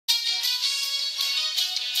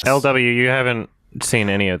LW, you haven't seen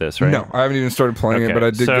any of this, right? No, I haven't even started playing it, but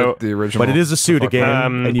I did get the original. But it is a Suda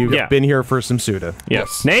game, and you've been here for some Suda.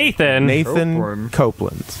 Yes. Nathan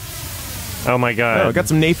Copeland. Oh my god. Oh, I got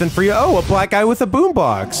some Nathan for you. Oh, a black guy with a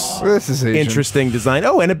boombox. This is Asian. Interesting design.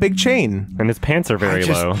 Oh, and a big chain. And his pants are very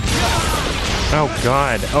low. Oh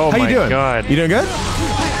god. Oh how my you doing? god. You doing good?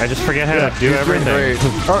 I just forget how to do everything. Great.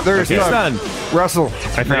 Oh, there's done. Wrestle.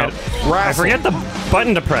 I forget. I forget the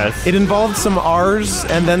button to press. It involved some R's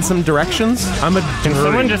and then some directions. Can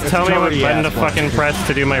someone just tell me what button to fucking press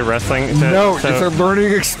to do my wrestling? No, it's a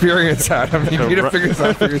learning experience, Adam. You need to figure this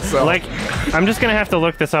out for yourself. Like, I'm just gonna have to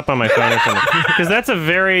look this up on my phone or something, because that's a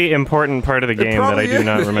very important part of the game that I do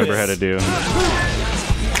not remember how to do.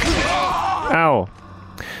 Ow.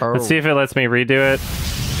 Oh. Let's see if it lets me redo it.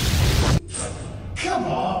 Come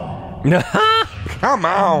on. Come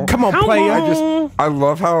on. Come on, player. I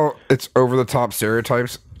love how it's over the top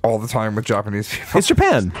stereotypes all the time with Japanese people. It's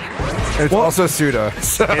Japan. It's also Suda.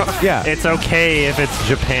 So. It's okay if it's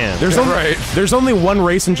Japan. There's only one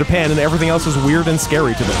race in Japan, and everything else is weird and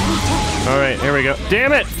scary to them. All right, here we go.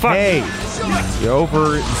 Damn it! Fuck. Hey, you're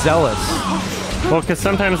overzealous. Well, because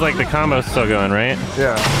sometimes, like, the combo's still going, right?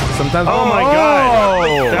 Yeah. Sometimes. Oh my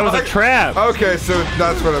god! That was a trap! Okay, so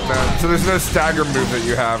that's what it meant. So there's no stagger move that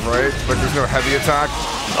you have, right? Like, there's no heavy attack?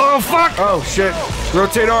 Oh, fuck! Oh, shit.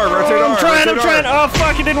 Rotate R, rotate R. I'm trying. Oh,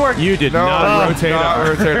 fuck, it didn't work. You did not rotate R.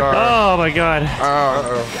 Rotate R. Oh, my god.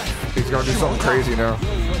 Uh-oh. He's gonna do something crazy now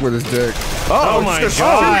with his dick. Oh my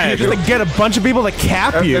god. You're gonna get a bunch of people to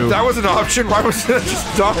cap you. If that was an option, why was it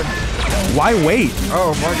just done? Why wait?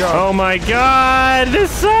 Oh my god. Oh my god, this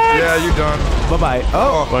sucks! Yeah, you done. Bye-bye.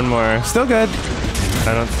 Oh. One more. Still good.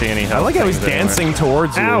 I don't see any health. I like how he's dancing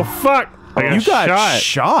towards you. Ow, fuck! Oh, you got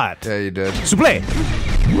shot. Yeah, you did. Souple.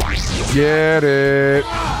 Get it.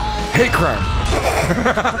 Hate crime.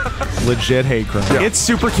 Legit hate crime. Yeah. It's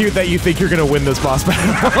super cute that you think you're gonna win this boss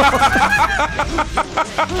battle.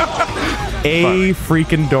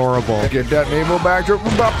 Freaking adorable. Get that navel back.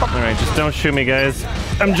 Alright, just don't shoot me, guys.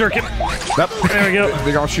 I'm jerking. There we go.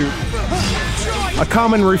 They gonna shoot. A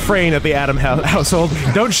common refrain at the Adam household.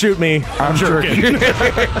 Don't shoot me. I'm jerking.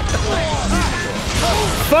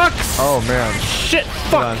 Fuck! Oh man. Shit!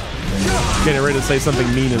 Fuck! Getting ready to say something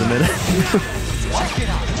mean in a minute.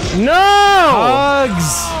 No!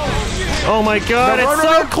 Hugs! Oh my god, No, it's no,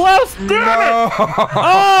 so no. close! Damn it!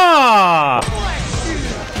 Ah!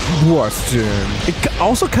 Bustin'. It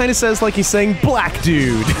also kind of says like he's saying black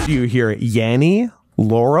dude. Do you hear Yanny,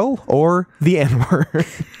 Laurel, or the N-word?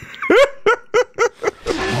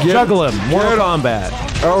 Juggle him. Mortal Kombat.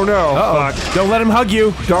 Oh no. Uh-oh. Don't let him hug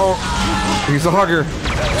you. Don't. He's a hugger.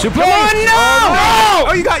 Come on, no!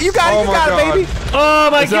 Oh, you got it, baby. Oh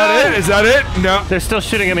my god! Is that it? No. They're still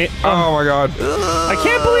shooting at me. Oh my god. I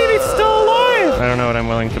can't believe he's still alive! I don't know what I'm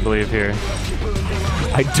willing to believe here.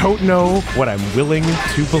 I don't know what I'm willing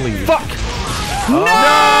to believe. Fuck!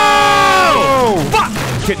 No! Fuck!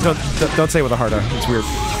 Don't say it with a hard R. It's weird.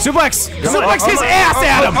 Suplex! Suplex his ass,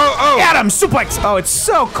 Adam! Adam, suplex! Oh, it's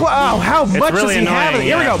so close. Oh, how much really does he have? annoying,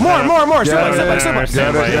 Here we yeah. go. More. Get Suplex, it. suplex,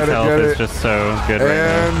 suplex. Get it. It's just so good right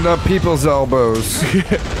And the people's elbows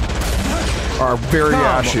are very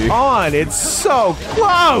ashy. Come on, it's so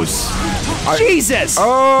close. Jesus!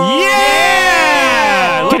 Oh!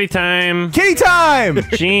 Yeah! Kitty time! Kitty time!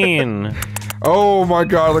 Gene. Oh my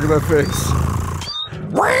god, look at that face.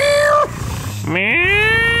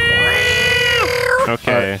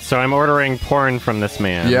 Okay, so I'm ordering porn from this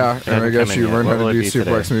man. Yeah, and I guess you learned how to do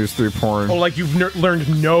suplex today? moves through porn. Oh, like you've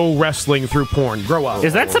learned no wrestling through porn. Grow up.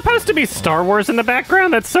 Is that supposed to be Star Wars in the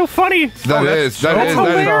background? That's so funny. That's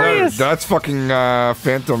hilarious. That's fucking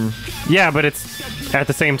Phantom. Yeah, but it's at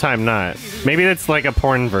the same time not. Maybe it's like a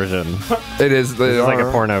porn version. It is. It's like a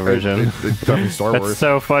porno version. It's definitely Star Wars. That's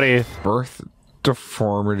so funny. Birth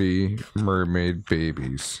deformity mermaid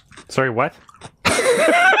babies. Sorry, what?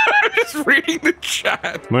 I'm just reading the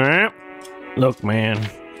chat. Look, man.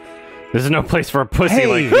 This is no place for a pussy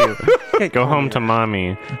like you. Go home to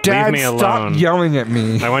mommy. Dad, leave me alone. stop yelling at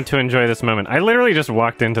me. I want to enjoy this moment. I literally just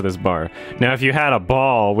walked into this bar. Now, if you had a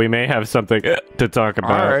ball, we may have something to talk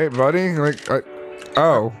about. All right, buddy. Like,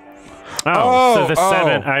 oh. So the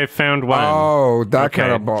 7. I found one. Oh, that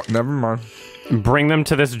kind of ball. Never mind. Bring them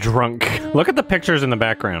to this drunk. Look at the pictures in the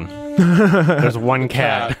background. There's one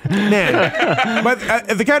cat. Man. But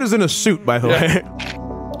the cat is in a suit, by the way.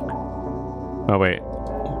 Oh, wait.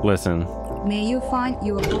 Listen. May you find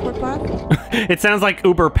your Uber path? It sounds like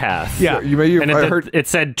Uber Path. Yeah. It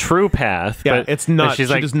said True Path. Yeah, but it's not. She's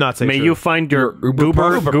she like, does not say may true. you find your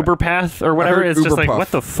Uber Goober Path or whatever. It's just Uber like, Puff. what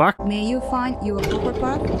the fuck? May you find your Uber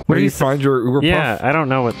path? Where do you find your Uber Yeah, puff? I don't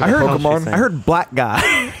know what the I heard hell she's saying. I heard black guy.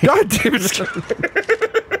 God damn it.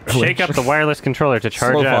 Shake up the wireless controller to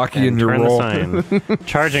charge up Slovakia in and your turn roll. the sign.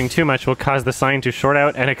 Charging too much will cause the sign to short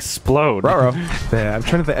out and explode. Ruh-roh. Yeah, I'm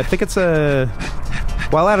trying to think. I think it's a...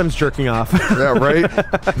 While Adam's jerking off. Yeah, right?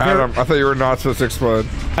 Adam, I thought you were not supposed to explode.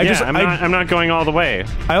 I'm not going all the way.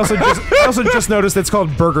 I also just noticed it's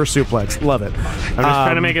called Burger Suplex. Love it. I'm just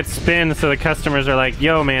trying to make it spin so the customers are like,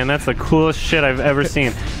 yo, man, that's the coolest shit I've ever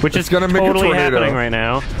seen. Which is gonna make a totally tornado. happening right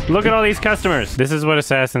now. Look at all these customers. This is what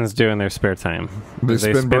assassins do in their spare time. They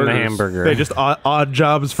spin burgers. the hamburger. They just odd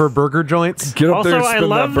jobs for burger joints. Get up Also, there and I spin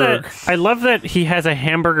love that that. I love that he has a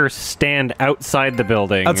hamburger stand outside the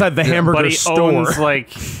building. Outside the hamburger but he store. owns like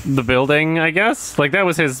the building, I guess. Like that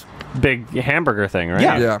was his big hamburger thing, right?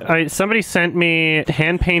 Yeah. Somebody sent me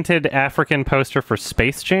hand-painted African poster for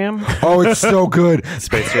Space Jam. Oh, it's so good.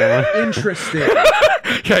 Space Jam. Interesting.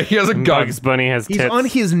 Yeah, he has a gun. Bugs Bunny has He's tits. on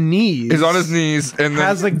his knees. He's on his knees and then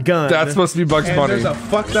has a gun. That's supposed to be Bugs and Bunny. there's a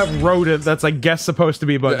fucked up rodent that's, I guess, supposed to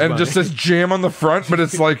be Bugs Bunny. And just says jam on the front, but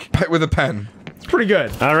it's like with a pen. It's pretty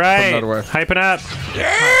good. All right, that away. hype it up.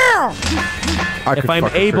 If I'm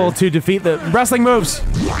able to defeat the wrestling moves.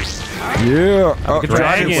 Yeah. a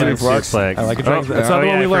dragon suplex. I like a dragon. That's oh, not the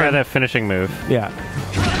yeah, one we I forgot learned. that finishing move. Yeah.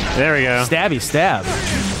 There we go. Stabby stab.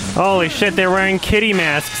 Holy shit, they're wearing kitty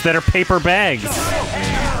masks that are paper bags.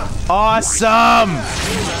 Awesome!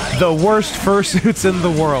 The worst fursuits in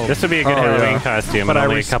the world. This would be a good Halloween yeah. costume, But and I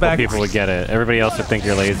only a couple respect- people would get it. Everybody else would think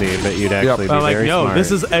you're lazy, but you'd actually be I'm like, very no, smart.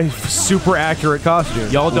 this is a super accurate costume.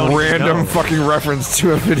 Y'all don't Random know. fucking reference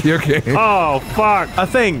to a video game. Oh, fuck! A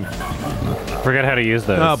thing. Forgot how to use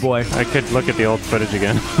those. Oh, boy. I could look at the old footage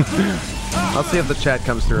again. I'll see if the chat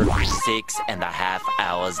comes through. 6.5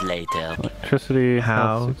 hours later. Electricity.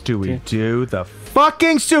 How do we do the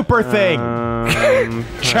fucking super thing?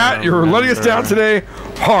 Chat, you're letting us down today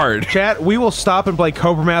hard. Chat, we will stop and play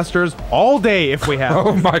Cobra Masters all day if we have.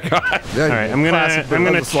 Oh my god. Yeah, All right, I'm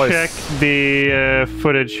gonna check the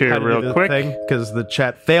footage here real quick. Because the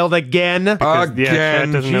chat failed again. Yeah, chat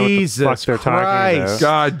Again. doesn't know what the fuck Jesus they're talking Christ. about.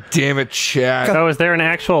 God damn it, chat. Oh, is there an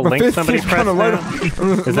actual link face somebody keeps pressed kinda light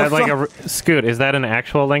now? Is that like a Scoot? Is that an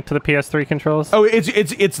actual link to the PS3 controls? Oh,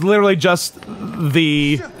 it's literally just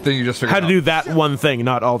the Then you just figured how to out. do that one thing,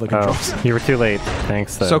 not all the controls. Oh, you were too late.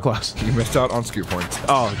 Thanks, though. So close. You missed out on scoop points.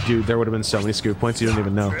 Oh, dude, there would have been so many scoop points you don't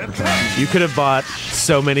even know. You could have bought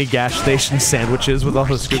so many gas station sandwiches with all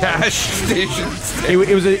those scoop points. Gas stations. It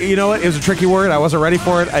was a, you know what? It was a tricky word. I wasn't ready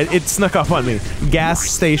for it. It snuck up on me. Gas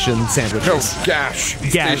station sandwiches. No, gash.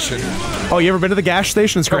 Gash. Station. Oh, you ever been to the gas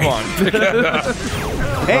station? It's great. Come on. Pick that up.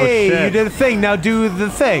 Hey, shit. you did a thing. Now do the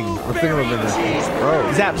thing. I think I'm gonna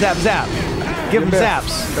oh. Zap, zap, zap. Give them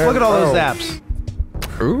zaps. Look at all those zaps.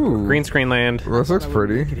 Ooh. Green screen land. This looks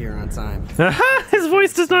pretty. Here on time. His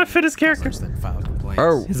voice does not fit his character. Then filed complaints.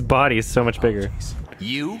 Oh. His body is so much bigger.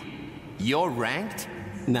 You're ranked?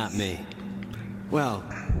 Not me. Well,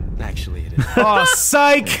 actually it is. Oh,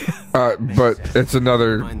 psych! But it's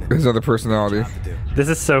another his other personality. Job to do. This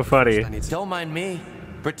is so funny. I need Don't mind me.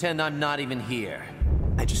 Pretend I'm not even here.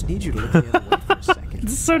 I just need you to look the other way for a second.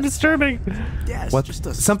 This is so disturbing. Yes, What? just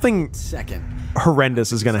a Something second.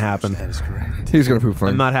 horrendous is going to happen. That is correct. He's gonna poop I'm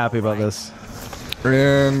flame. not happy about this.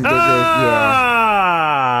 And there goes,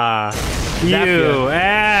 Ah! Zap You ya.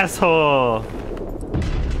 asshole!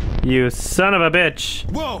 You son of a bitch!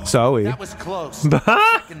 Whoa! So we. That was close.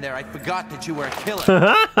 Second there, I forgot that you were a killer.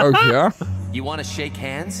 yeah. Oh yeah. You want to shake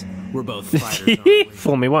hands? We're both fighters, aren't we?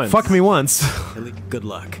 Fool me once. Fuck me once. Good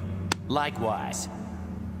luck. Likewise.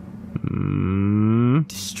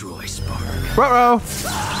 Destroy Spark. Ruh-roh.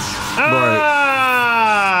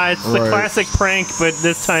 Ah! It's the Right. classic prank, but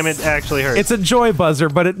this time it actually hurts. It's a joy buzzer,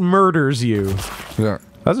 but it murders you. Yeah.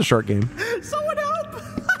 That's a short game. Someone help!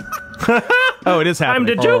 Oh, it is I'm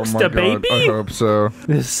happening. the Oh my jokester, god. baby! I hope so.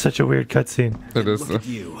 This is such a weird cutscene. It is. Look at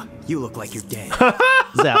you. You look like you're dead.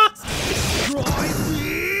 Zap. You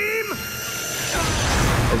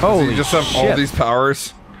Holy just have all shit. these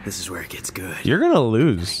powers. This is where it gets good. You're gonna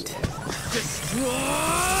lose.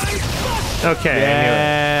 Okay,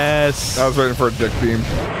 Yes. I was waiting for a dick beam. I knew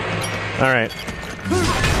it. Alright.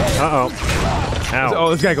 Uh-oh. Ow. Oh,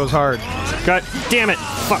 this guy goes hard. God damn it!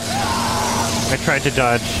 Fuck. I tried to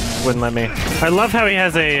dodge. Wouldn't let me. I love how he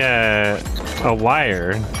has a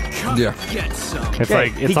wire. Yeah. It's Yeah,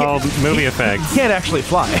 like, he it's can- all movie effects. He can't actually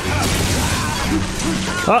fly.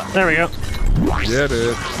 Oh, there we go. Get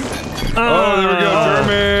it. Oh, there we go.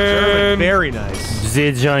 German. Very nice.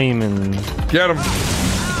 The German. Get him.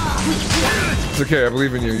 It's okay. I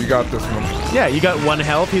believe in you. You got this one. Yeah, you got one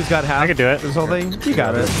health. He's got half. I could do it. This whole thing. You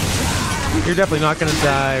got it. You're definitely not gonna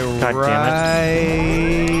die, God damn right?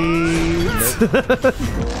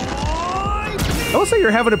 I will say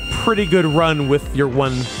you're having a pretty good run with your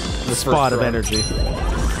one spot of run. energy.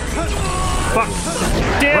 Fuck.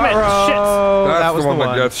 Damn it! Shit! That's that was the one the that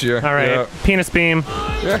one. gets you. All right, Yeah. penis beam.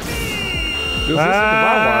 Yeah. Just listen to my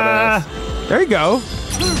wide ass. There you go.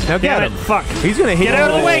 Now get Damn him. it! Fuck! He's gonna hit Get you.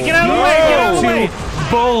 out of the way! Get out of the way! Get out of the way! To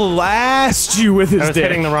blast you with his I was dick.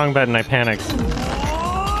 hitting the wrong button. I panicked.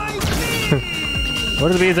 What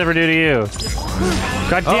do the bees ever do to you?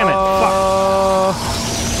 God damn it! Fuck!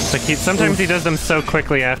 Like sometimes he does them so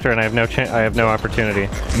quickly after, and I have no I have no opportunity.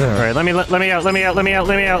 All right, let me out! Let me out! Let me out! Let me out!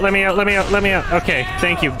 Let me out! Let me out! Let me out! Okay,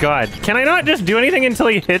 thank you, God. Can I not just do anything until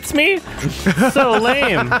he hits me? So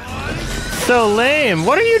lame. So lame.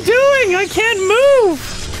 What are you doing? I can't move.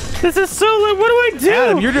 This is so lame. What do I do?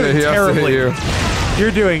 Adam, you're doing He has to terribly. hit you.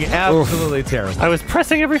 You're doing absolutely terrible. I was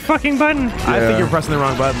pressing every fucking button. I think you're pressing the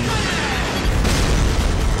wrong button.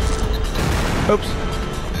 Oops.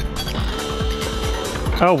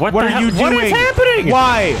 Oh, what What the are hell? you doing? What is happening?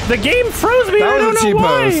 Why? The game froze me. That I was don't a know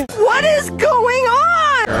why. T-pose. What is going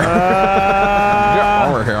on? Get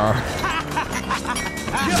over here.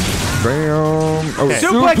 Bam. Oh, Okay.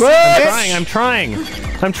 Suplex, suplex! I'm trying.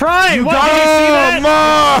 I'm trying. You What? got Did you see that?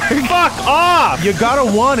 Mark! Fuck off. You gotta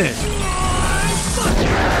want it.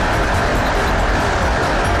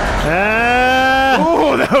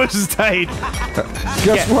 Oh, that was tight.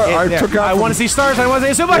 Guess what? I took out. I want to see stars. I want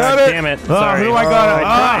to see a suplex. Got it. Damn it. Oh, Sorry. who do I gotta?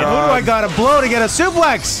 God. Who do I gotta blow to get a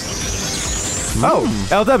suplex? Oh,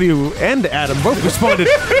 LW and Adam both responded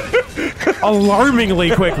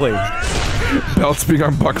alarmingly quickly. Belts being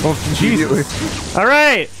unbuckled immediately. All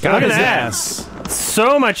right. Got Look at his that. ass.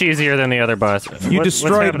 So much easier than the other boss. You What's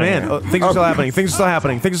destroyed happening man. here? Oh, things are still happening. Things are still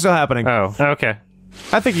happening. Things are still happening. Oh, okay.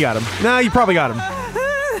 I think you got him. Nah, you probably got him.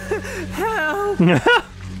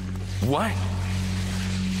 What?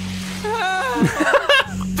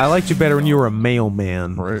 I liked you better when you were a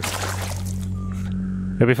mailman. Right.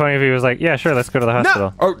 It'd be funny if he was like, "Yeah, sure, let's go to the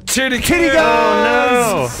hospital." Oh, kitty Kitty cat!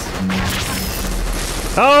 guns!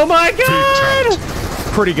 Oh no! Oh my God!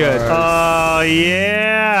 Pretty good. Oh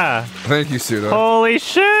yeah! Thank you, Suda. Holy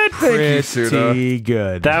shit! Thank you, Suda. Pretty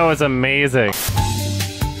good. That was amazing.